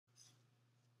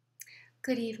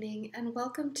Good evening and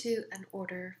welcome to An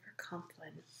Order for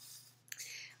Compline.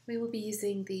 We will be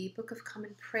using the Book of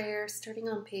Common Prayer starting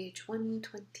on page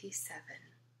 127.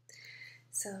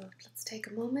 So let's take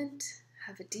a moment,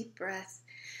 have a deep breath.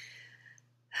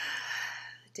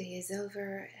 The day is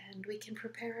over and we can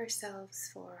prepare ourselves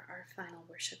for our final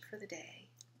worship for the day.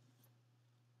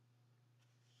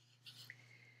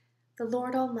 The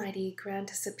Lord Almighty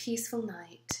grant us a peaceful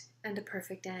night and a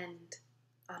perfect end.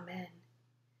 Amen.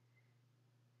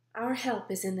 Our help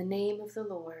is in the name of the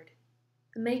Lord,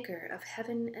 the Maker of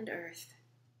heaven and earth.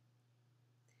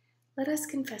 Let us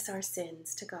confess our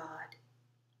sins to God.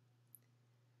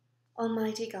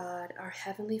 Almighty God, our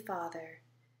Heavenly Father,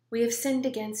 we have sinned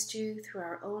against you through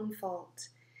our own fault,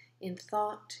 in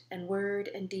thought and word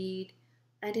and deed,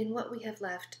 and in what we have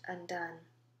left undone.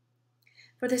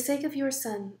 For the sake of your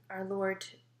Son, our Lord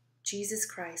Jesus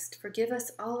Christ, forgive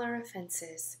us all our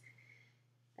offenses,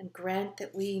 and grant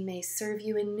that we may serve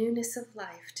you in newness of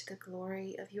life to the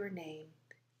glory of your name.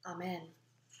 Amen.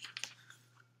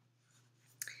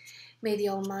 May the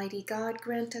Almighty God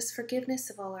grant us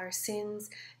forgiveness of all our sins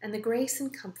and the grace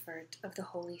and comfort of the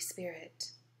Holy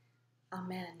Spirit.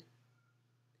 Amen.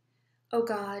 O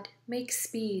God, make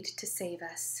speed to save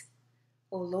us.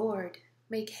 O Lord,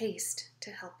 make haste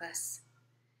to help us.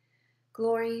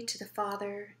 Glory to the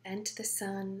Father, and to the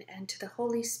Son, and to the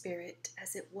Holy Spirit,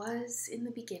 as it was in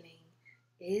the beginning,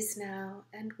 is now,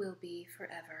 and will be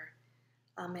forever.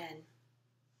 Amen.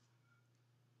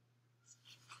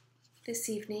 This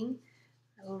evening,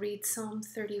 I will read Psalm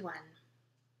 31.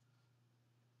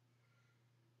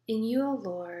 In you, O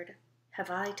Lord, have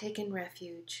I taken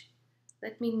refuge.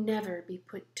 Let me never be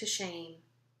put to shame.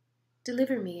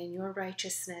 Deliver me in your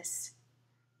righteousness.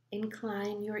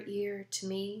 Incline your ear to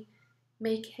me.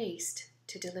 Make haste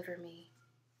to deliver me.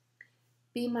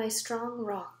 Be my strong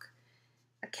rock,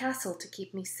 a castle to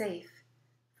keep me safe,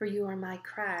 for you are my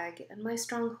crag and my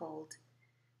stronghold.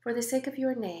 For the sake of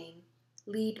your name,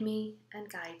 lead me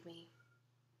and guide me.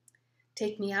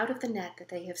 Take me out of the net that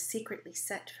they have secretly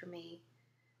set for me,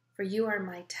 for you are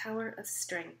my tower of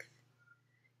strength.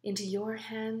 Into your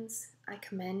hands I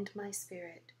commend my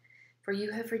spirit, for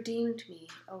you have redeemed me,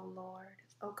 O Lord,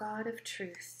 O God of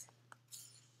truth.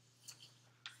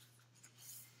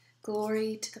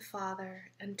 Glory to the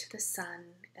Father, and to the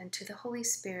Son, and to the Holy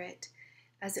Spirit,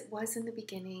 as it was in the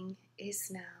beginning, is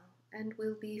now, and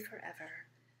will be forever.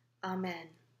 Amen.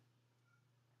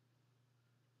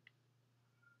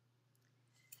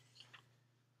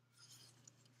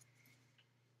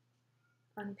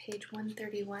 On page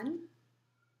 131,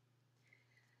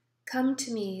 Come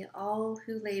to me, all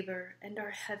who labor and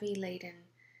are heavy laden,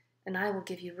 and I will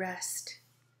give you rest.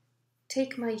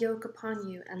 Take my yoke upon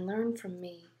you and learn from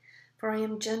me, for I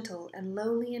am gentle and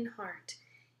lowly in heart,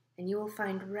 and you will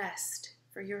find rest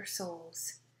for your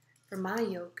souls. For my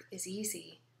yoke is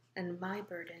easy, and my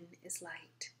burden is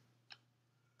light.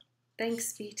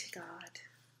 Thanks be to God.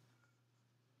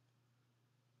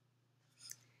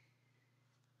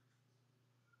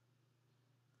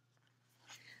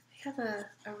 I have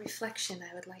a reflection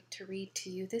I would like to read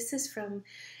to you. This is from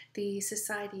the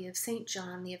Society of St.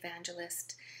 John the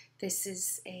Evangelist. This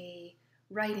is a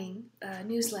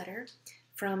newsletter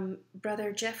from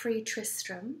Brother Jeffrey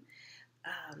Tristram,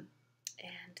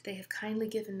 and they have kindly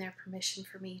given their permission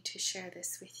for me to share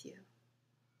this with you.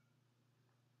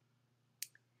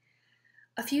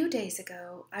 A few days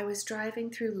ago, I was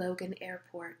driving through Logan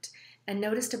Airport and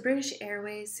noticed a British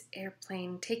Airways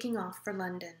airplane taking off for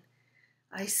London.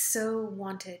 I so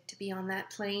wanted to be on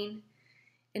that plane.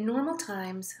 In normal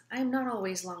times, I am not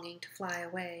always longing to fly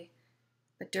away,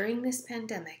 but during this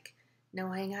pandemic,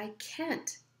 knowing I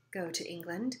can't go to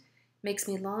England makes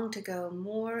me long to go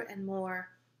more and more,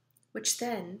 which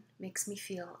then makes me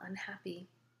feel unhappy.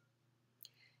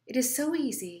 It is so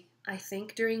easy, I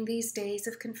think, during these days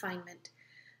of confinement,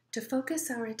 to focus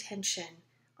our attention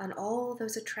on all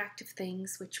those attractive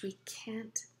things which we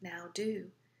can't now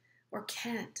do or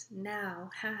can't now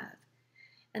have,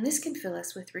 and this can fill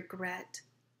us with regret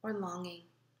or longing,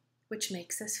 which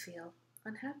makes us feel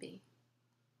unhappy.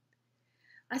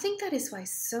 I think that is why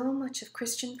so much of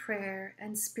Christian prayer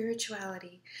and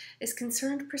spirituality is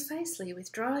concerned precisely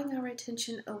with drawing our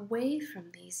attention away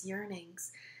from these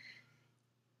yearnings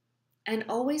and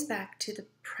always back to the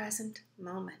present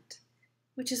moment,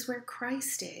 which is where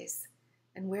Christ is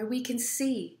and where we can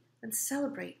see and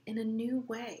celebrate in a new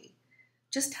way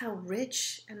just how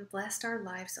rich and blessed our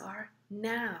lives are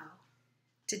now,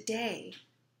 today.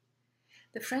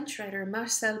 The French writer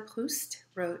Marcel Proust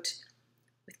wrote,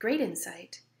 with great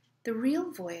insight, the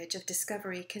real voyage of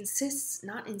discovery consists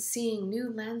not in seeing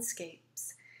new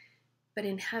landscapes, but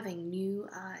in having new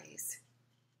eyes.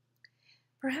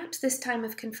 Perhaps this time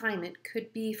of confinement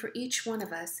could be for each one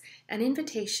of us an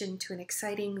invitation to an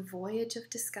exciting voyage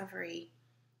of discovery,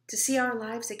 to see our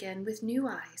lives again with new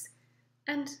eyes,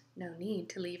 and no need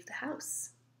to leave the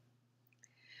house.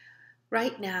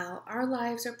 Right now, our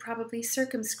lives are probably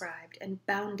circumscribed and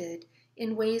bounded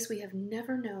in ways we have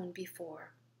never known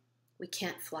before. We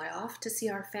can't fly off to see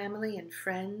our family and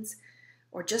friends,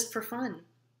 or just for fun.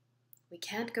 We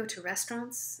can't go to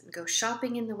restaurants and go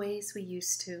shopping in the ways we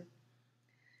used to.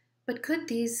 But could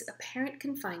these apparent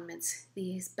confinements,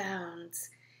 these bounds,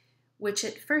 which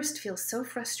at first feel so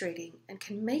frustrating and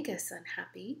can make us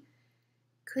unhappy,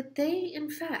 could they in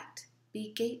fact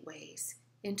be gateways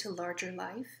into larger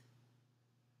life?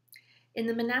 In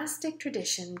the monastic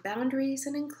tradition, boundaries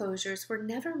and enclosures were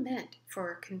never meant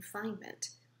for confinement,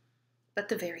 but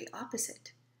the very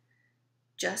opposite.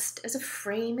 Just as a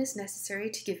frame is necessary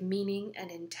to give meaning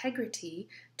and integrity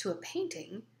to a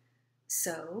painting,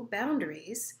 so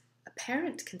boundaries,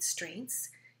 apparent constraints,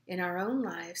 in our own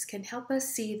lives can help us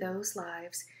see those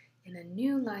lives in a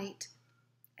new light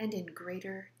and in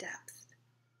greater depth.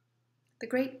 The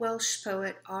great Welsh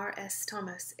poet R.S.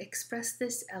 Thomas expressed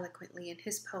this eloquently in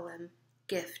his poem,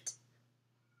 Gift.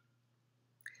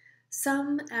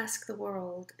 Some ask the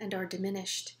world and are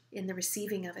diminished in the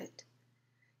receiving of it.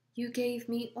 You gave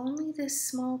me only this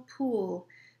small pool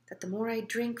that the more I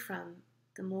drink from,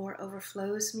 the more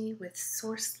overflows me with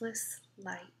sourceless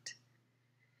light.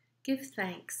 Give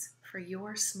thanks for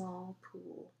your small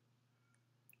pool.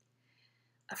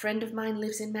 A friend of mine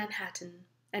lives in Manhattan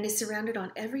and is surrounded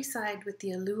on every side with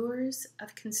the allures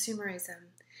of consumerism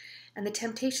and the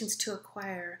temptations to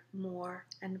acquire more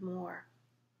and more.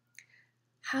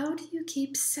 How do you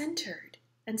keep centered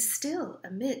and still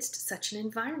amidst such an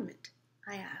environment?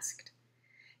 I asked.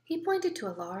 He pointed to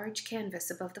a large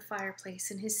canvas above the fireplace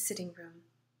in his sitting room.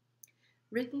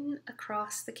 Written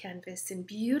across the canvas in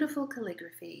beautiful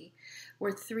calligraphy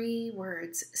were 3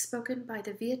 words spoken by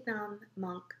the Vietnam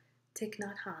monk Thich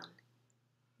Nhat Hanh.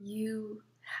 You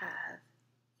have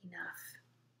enough.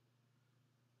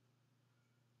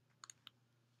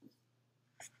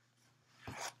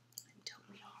 And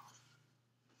don't we all?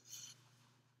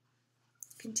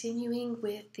 Continuing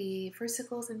with the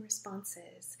versicles and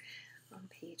responses on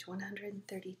page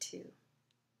 132.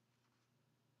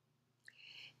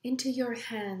 Into your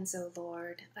hands, O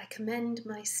Lord, I commend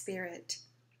my spirit,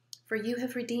 for you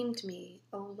have redeemed me,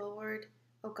 O Lord,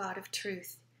 O God of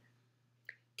truth.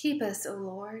 Keep us, O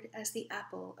Lord, as the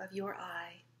apple of your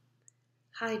eye.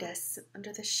 Hide us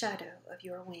under the shadow of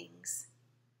your wings.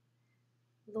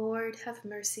 Lord, have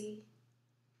mercy.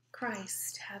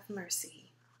 Christ, have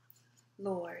mercy.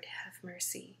 Lord, have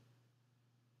mercy.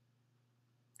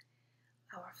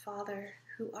 Our Father,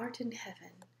 who art in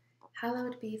heaven,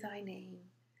 hallowed be thy name.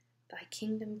 Thy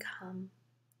kingdom come,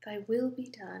 thy will be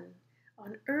done,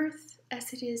 on earth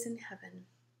as it is in heaven.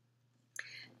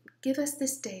 Give us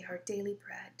this day our daily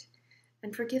bread,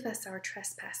 and forgive us our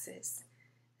trespasses,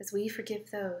 as we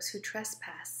forgive those who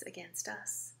trespass against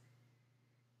us.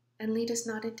 And lead us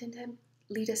not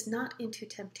into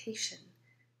temptation,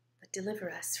 but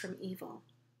deliver us from evil.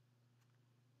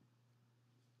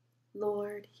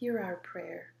 Lord, hear our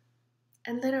prayer,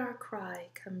 and let our cry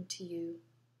come to you.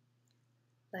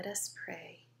 Let us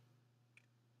pray.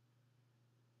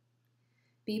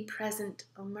 Be present,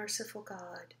 O merciful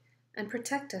God, and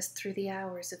protect us through the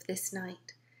hours of this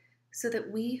night, so that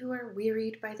we who are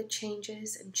wearied by the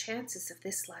changes and chances of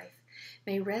this life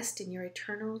may rest in your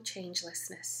eternal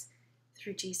changelessness,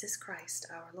 through Jesus Christ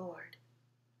our Lord.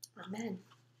 Amen.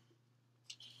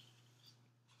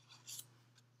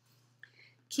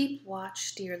 Keep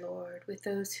watch, dear Lord, with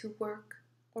those who work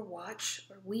or watch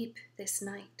or weep this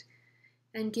night,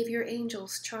 and give your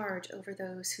angels charge over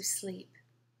those who sleep.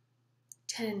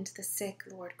 Tend the sick,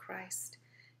 Lord Christ.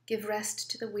 Give rest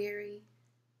to the weary.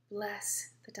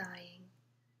 Bless the dying.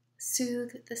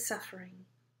 Soothe the suffering.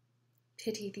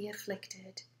 Pity the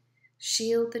afflicted.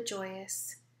 Shield the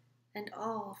joyous. And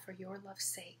all for your love's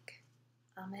sake.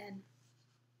 Amen.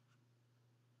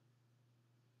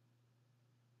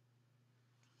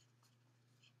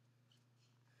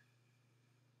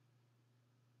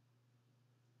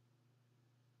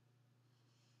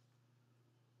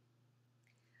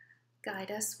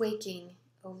 Guide us waking,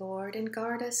 O Lord, and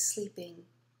guard us sleeping,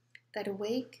 that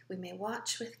awake we may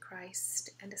watch with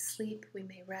Christ, and asleep we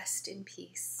may rest in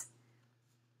peace.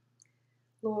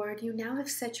 Lord, you now have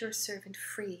set your servant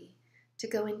free to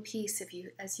go in peace of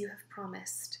you as you have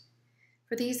promised.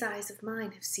 For these eyes of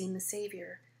mine have seen the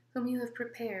Savior, whom you have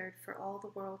prepared for all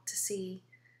the world to see,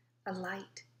 a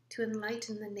light to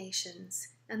enlighten the nations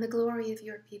and the glory of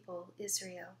your people,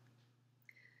 Israel.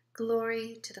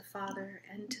 Glory to the Father,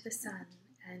 and to the Son,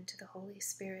 and to the Holy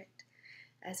Spirit,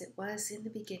 as it was in the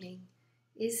beginning,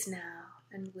 is now,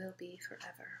 and will be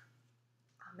forever.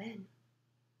 Amen.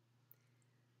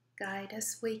 Guide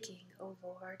us waking, O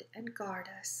Lord, and guard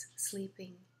us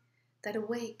sleeping, that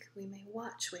awake we may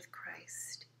watch with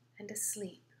Christ, and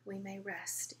asleep we may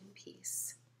rest in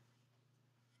peace.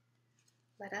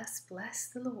 Let us bless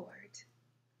the Lord.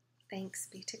 Thanks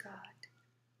be to God.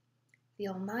 The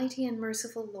Almighty and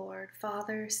merciful Lord,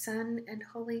 Father, Son, and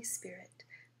Holy Spirit,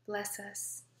 bless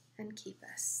us and keep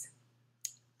us.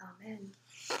 Amen.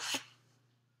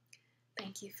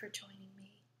 Thank you for joining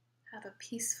me. Have a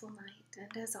peaceful night,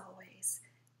 and as always,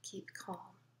 keep calm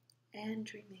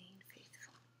and remain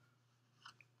faithful.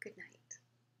 Good night.